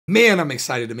Man, I'm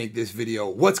excited to make this video.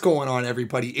 What's going on,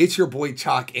 everybody? It's your boy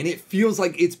Chalk, and it feels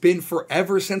like it's been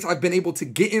forever since I've been able to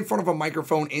get in front of a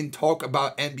microphone and talk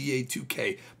about NBA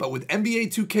 2K. But with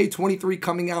NBA 2K23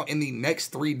 coming out in the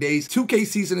next 3 days, 2K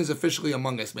season is officially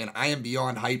among us, man. I am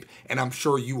beyond hype, and I'm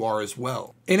sure you are as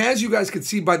well. And as you guys can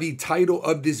see by the title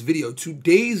of this video,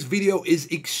 today's video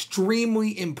is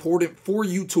extremely important for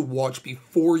you to watch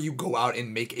before you go out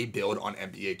and make a build on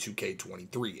NBA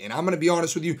 2K23. And I'm going to be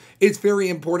honest with you, it's very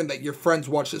important that your friends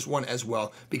watch this one as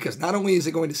well, because not only is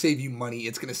it going to save you money,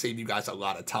 it's going to save you guys a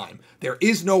lot of time. There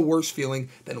is no worse feeling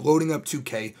than loading up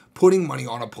 2K, putting money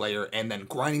on a player, and then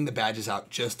grinding the badges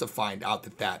out just to find out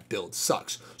that that build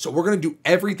sucks. So we're going to do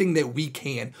everything that we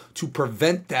can to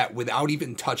prevent that without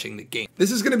even touching the game. This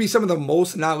is going to be some of the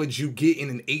most knowledge you get in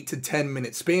an 8 to 10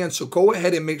 minute span, so go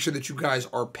ahead and make sure that you guys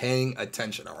are paying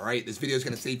attention, all right? This video is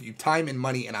going to save you time and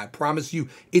money, and I promise you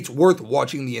it's worth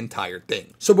watching the entire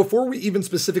thing. So before we even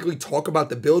specifically talk about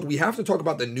the build, we have to talk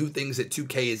about the new things that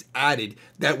 2K has added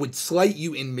that would slight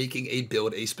you in making a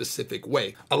build a specific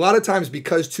way. A lot of times,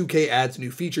 because 2K adds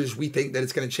new features, we think that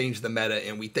it's going to change the meta,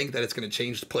 and we think that it's going to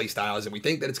change the play styles, and we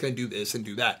think that it's going to do this and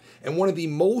do that. And one of the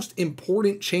most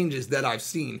important changes that I've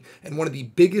seen, and one of the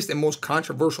biggest and most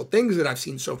controversial things that I've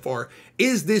seen so far,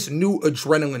 is this new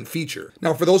adrenaline feature.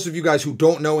 Now, for those of you guys who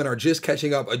don't know and are just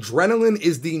catching up, adrenaline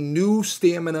is the new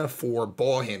stamina for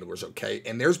ball handlers, okay?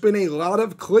 And there's been a lot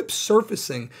of clips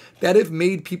surfacing that have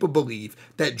made people believe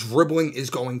that dribbling is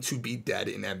going to be dead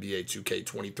in NBA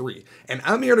 2K23. And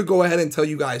I'm here to go ahead and tell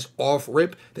you guys off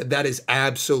rip that that is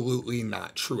absolutely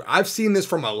not true. I've seen this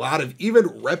from a lot of even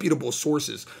reputable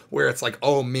sources where it's like,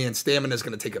 oh man, stamina is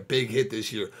going to take a big hit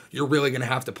this year. You're really going to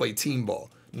have to play team ball.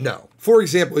 No. For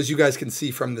example, as you guys can see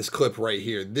from this clip right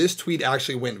here, this tweet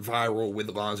actually went viral with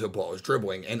Lonzo Ball's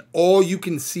dribbling, and all you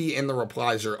can see in the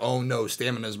replies are, oh no,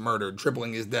 stamina's murdered,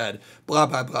 dribbling is dead, blah,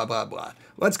 blah, blah, blah, blah.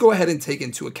 Let's go ahead and take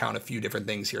into account a few different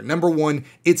things here. Number one,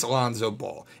 it's Lonzo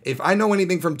Ball. If I know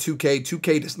anything from 2K,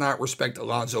 2K does not respect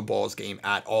Lonzo Ball's game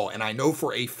at all, and I know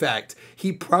for a fact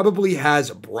he probably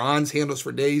has bronze handles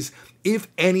for days, if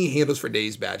any handles for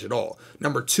days badge at all.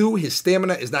 Number two, his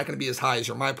stamina is not going to be as high as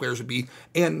your my players would be.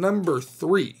 And number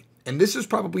three, and this is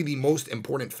probably the most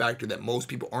important factor that most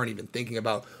people aren't even thinking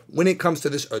about when it comes to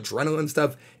this adrenaline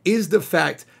stuff, is the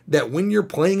fact that when you're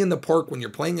playing in the park, when you're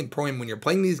playing in Prime, when you're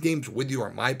playing these games with your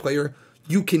my player,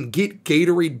 you can get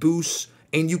Gatorade boosts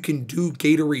and you can do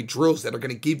Gatorade drills that are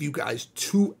going to give you guys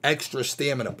 2 extra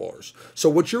stamina bars. So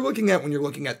what you're looking at when you're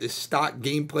looking at this stock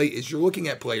gameplay is you're looking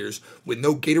at players with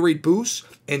no Gatorade boosts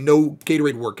and no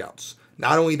Gatorade workouts.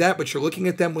 Not only that, but you're looking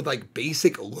at them with like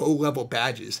basic low-level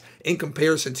badges in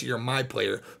comparison to your my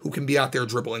player who can be out there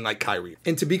dribbling like Kyrie.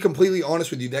 And to be completely honest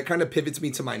with you, that kind of pivots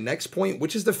me to my next point,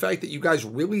 which is the fact that you guys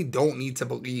really don't need to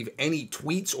believe any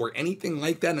tweets or anything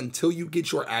like that until you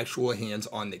get your actual hands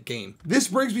on the game. This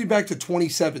brings me back to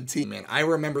 2017, man. I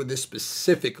remember this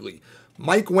specifically.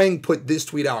 Mike Wang put this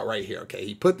tweet out right here, okay?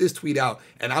 He put this tweet out,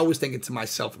 and I was thinking to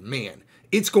myself, man,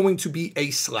 it's going to be a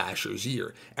slasher's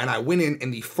year. And I went in,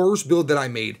 and the first build that I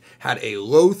made had a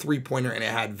low three-pointer, and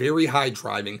it had very high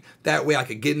driving. That way I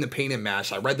could get in the paint and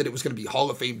mash. I read that it was going to be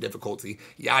Hall of Fame difficulty,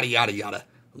 yada, yada, yada.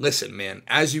 Listen, man,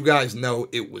 as you guys know,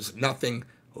 it was nothing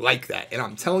like that. And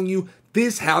I'm telling you,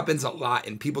 this happens a lot,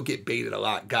 and people get baited a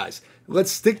lot. Guys,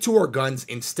 let's stick to our guns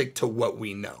and stick to what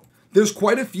we know. There's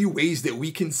quite a few ways that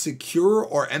we can secure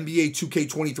our NBA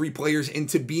 2K23 players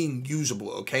into being usable,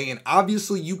 okay? And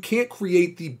obviously, you can't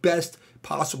create the best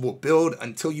possible build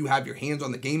until you have your hands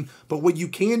on the game, but what you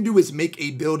can do is make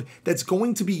a build that's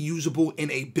going to be usable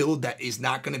in a build that is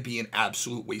not going to be an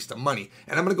absolute waste of money.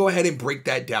 And I'm going to go ahead and break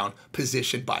that down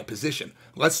position by position.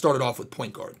 Let's start it off with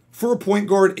point guard. For a point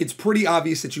guard, it's pretty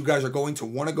obvious that you guys are going to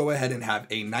want to go ahead and have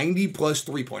a 90+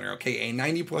 three-pointer, okay? A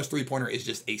 90+ three-pointer is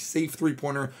just a safe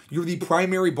three-pointer. You're the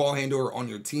primary ball handler on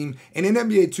your team, and in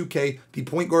NBA 2K, the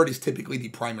point guard is typically the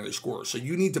primary scorer, so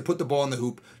you need to put the ball in the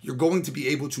hoop. You're going to be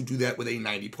able to do that with a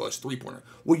 90+ three-pointer.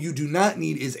 What you do not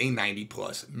need is a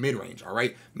 90+ mid-range, all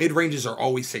right? Mid-ranges are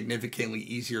always significantly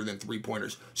easier than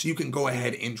three-pointers, so you can go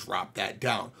ahead and drop that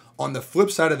down. On the flip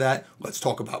side of that, let's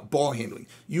talk about ball handling.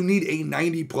 You need a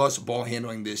 90+ ball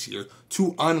handling this year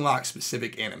to unlock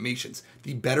specific animations.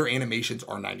 The better animations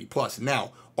are 90+.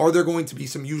 Now, are there going to be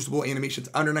some usable animations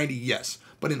under 90? Yes.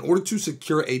 But in order to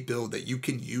secure a build that you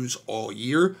can use all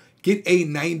year, get a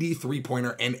 90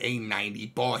 3-pointer and a 90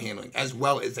 ball handling, as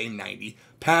well as a 90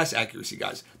 pass accuracy,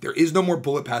 guys. There is no more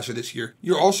bullet passer this year.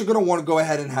 You're also going to want to go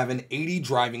ahead and have an 80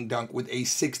 driving dunk with a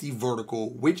 60 vertical,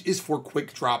 which is for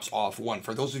quick drops off one.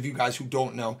 For those of you guys who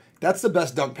don't know, that's the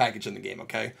best dunk package in the game,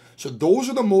 okay? So those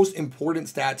are the most important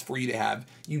stats for you to have.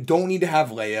 You don't need to have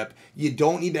layup. You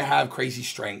don't need to have crazy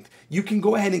strength. You can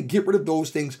go ahead and get rid of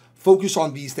those things, focus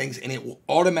on these things, and it will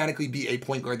automatically be a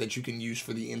point guard that you can use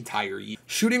for the entire year.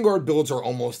 Shooting guard builds are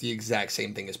almost the exact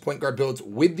same thing as point guard builds,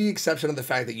 with the exception of the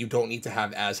fact that you don't need to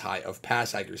have as high of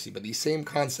pass accuracy, but these same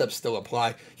concepts still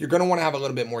apply. You're going to want to have a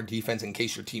little bit more defense in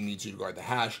case your team needs you to guard the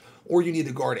hash, or you need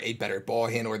to guard a better ball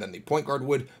handler than the point guard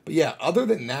would. But yeah, other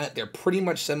than that, they're pretty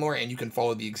much similar and you can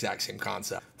follow the exact same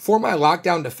concept. For my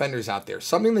lockdown defenders out there,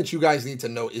 something that you guys need to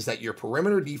know is that your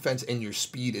perimeter defense and your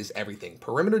speed is everything.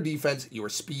 Perimeter defense, your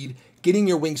speed, getting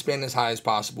your wingspan as high as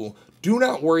possible. Do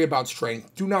not worry about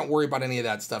strength. Do not worry about any of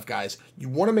that stuff, guys. You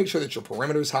want to make sure that your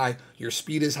perimeter is high, your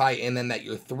speed is high, and then that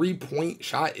your three-point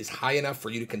shot is high enough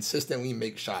for you to consistently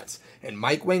make shots. And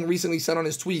Mike Wang recently said on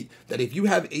his tweet that if you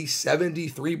have a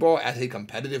 73 ball as a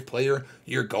competitive player,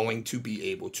 you're going to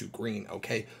be able to green,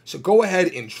 okay? So go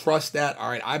ahead and trust that, all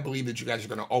right? I believe that you guys are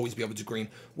going to always be able to green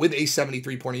with a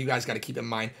 73 pointer. You guys got to keep in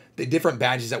mind the different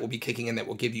badges that will be kicking in that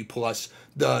will give you plus,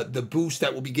 the boost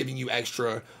that will be giving you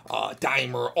extra,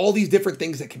 dimer, all these different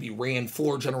things that can be ran,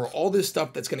 floor general, all this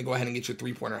stuff that's going to go ahead and get your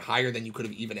three-pointer higher than you could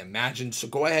have even imagined. So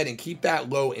go ahead and keep that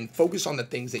low and focus on the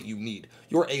things that you need.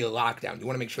 You're a lockdown. You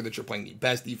want to make sure that you're playing the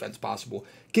best defense possible.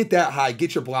 Get that high,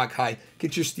 get your block high,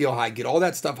 get your steal high, get all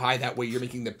that stuff high. That way you're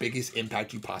making the biggest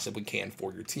impact you possibly can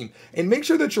for your team. And make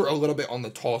sure that you're a little bit on the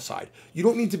tall side. You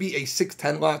don't need to be a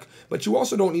 6'10 lock, but you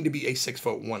also don't need to be a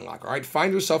 6'1 lock, all right?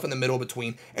 Find yourself in the middle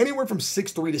between anywhere from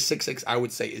 6'3 to 6'6, I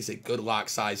would say, is a good lock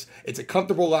size. It's a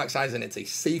comfortable lock size, and it's a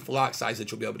safe lock size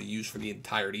that you'll be able to use for the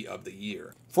entirety of the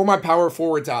year. For my power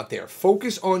forwards out there,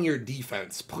 focus on your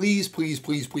defense. Please, please,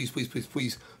 please, please, please, please,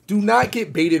 please. Do not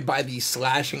get baited by these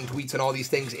slashing tweets and all these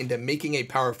things into making a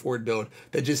power forward build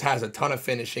that just has a ton of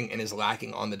finishing and is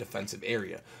lacking on the defensive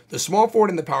area. The small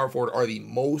forward and the power forward are the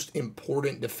most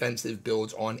important defensive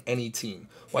builds on any team,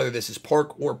 whether this is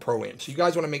Park or Pro-Am. So you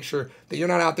guys want to make sure that you're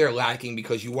not out there lacking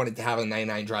because you wanted to have a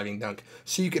 99 driving dunk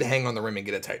so you could hang on the rim and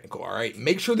get a technical, all right?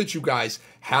 Make sure that you guys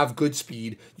have good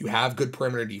speed, you have good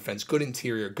perimeter defense, good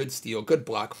interior, good steal, good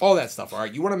block, all that stuff, all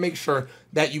right? You want to make sure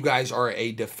that you guys are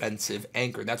a defensive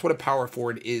anchor. That's what a power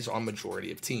forward is on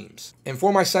majority of teams. And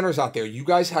for my centers out there, you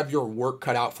guys have your work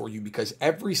cut out for you because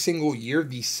every single year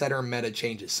the center meta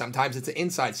changes. Sometimes it's an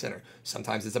inside center,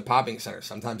 sometimes it's a popping center,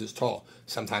 sometimes it's tall,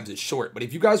 sometimes it's short. But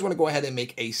if you guys want to go ahead and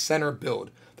make a center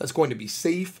build that's going to be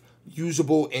safe,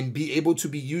 usable, and be able to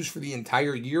be used for the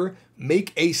entire year,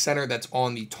 make a center that's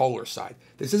on the taller side.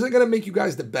 This isn't going to make you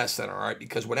guys the best center, all right?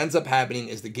 Because what ends up happening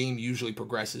is the game usually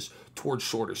progresses towards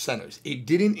shorter centers. It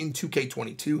didn't in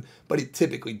 2K22, but it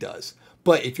typically does.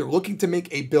 But if you're looking to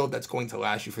make a build that's going to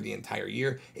last you for the entire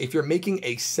year, if you're making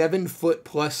a 7-foot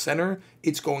plus center,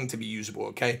 it's going to be usable,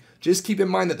 okay? Just keep in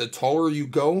mind that the taller you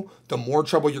go, the more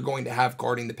trouble you're going to have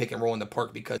guarding the pick and roll in the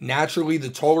park because naturally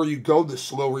the taller you go, the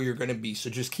slower you're going to be.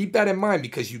 So just keep that in mind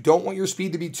because you don't want your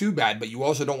speed to be too bad, but you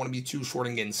also don't want to be too short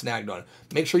and getting snagged on.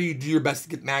 Make sure you do your best to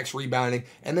get max rebounding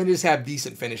and then just have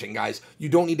decent finishing, guys. You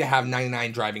don't need to have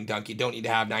 99 driving dunk. You don't need to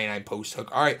have 99 post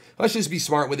hook. All right, let's just be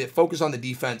smart with it. Focus on the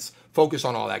defense. Focus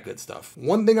on all that good stuff.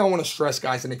 One thing I want to stress,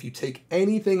 guys, and if you take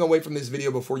anything away from this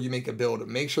video before you make a build,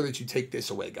 make sure that you take this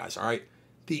away, guys, all right?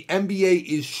 The NBA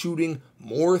is shooting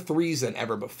more threes than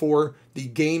ever before. The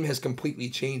game has completely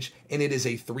changed, and it is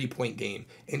a three-point game.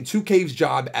 And 2K's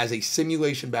job as a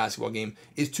simulation basketball game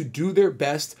is to do their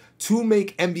best to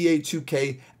make NBA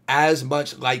 2K as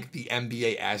much like the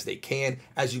NBA as they can,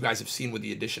 as you guys have seen with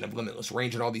the addition of limitless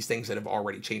range and all these things that have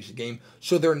already changed the game.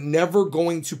 So they're never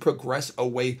going to progress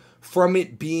away from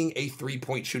it being a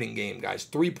three-point shooting game, guys.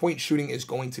 Three-point shooting is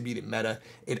going to be the meta.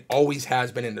 It always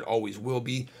has been and it always will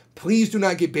be. Please do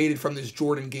not get baited from this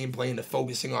Jordan gameplay into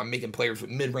focusing on making players with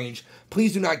mid-range.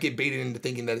 Please do not get baited into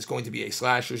thinking that it's going to be a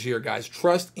slashers here, guys.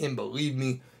 Trust and believe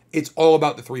me, it's all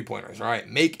about the three-pointers, all right?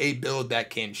 Make a build that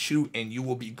can shoot, and you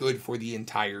will be good for the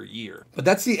entire year. But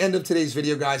that's the end of today's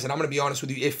video, guys, and I'm going to be honest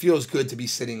with you, it feels good to be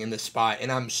sitting in this spot,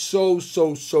 and I'm so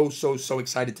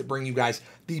excited to bring you guys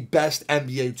the best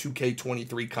NBA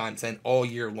 2K23 content all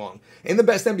year long. In the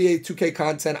best NBA 2K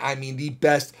content, I mean the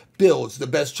best builds, the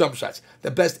best jump shots,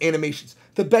 the best animations,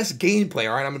 the best gameplay,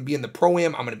 all right? I'm going to be in the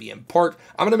Pro-Am, I'm going to be in Park.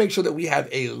 I'm going to make sure that we have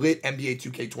a lit NBA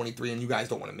 2K23, and you guys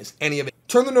don't want to miss any of it.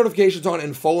 Turn the notifications on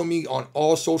and follow me on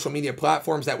all social media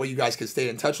platforms. That way you guys can stay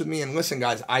in touch with me. And listen,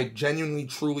 guys, I genuinely,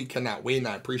 truly cannot wait, and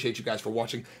I appreciate you guys for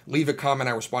watching. Leave a comment.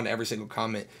 I respond to every single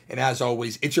comment. And as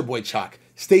always, it's your boy Chalk.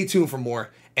 Stay tuned for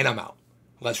more, and I'm out.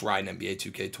 Let's ride in NBA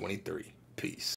 2K23. Peace.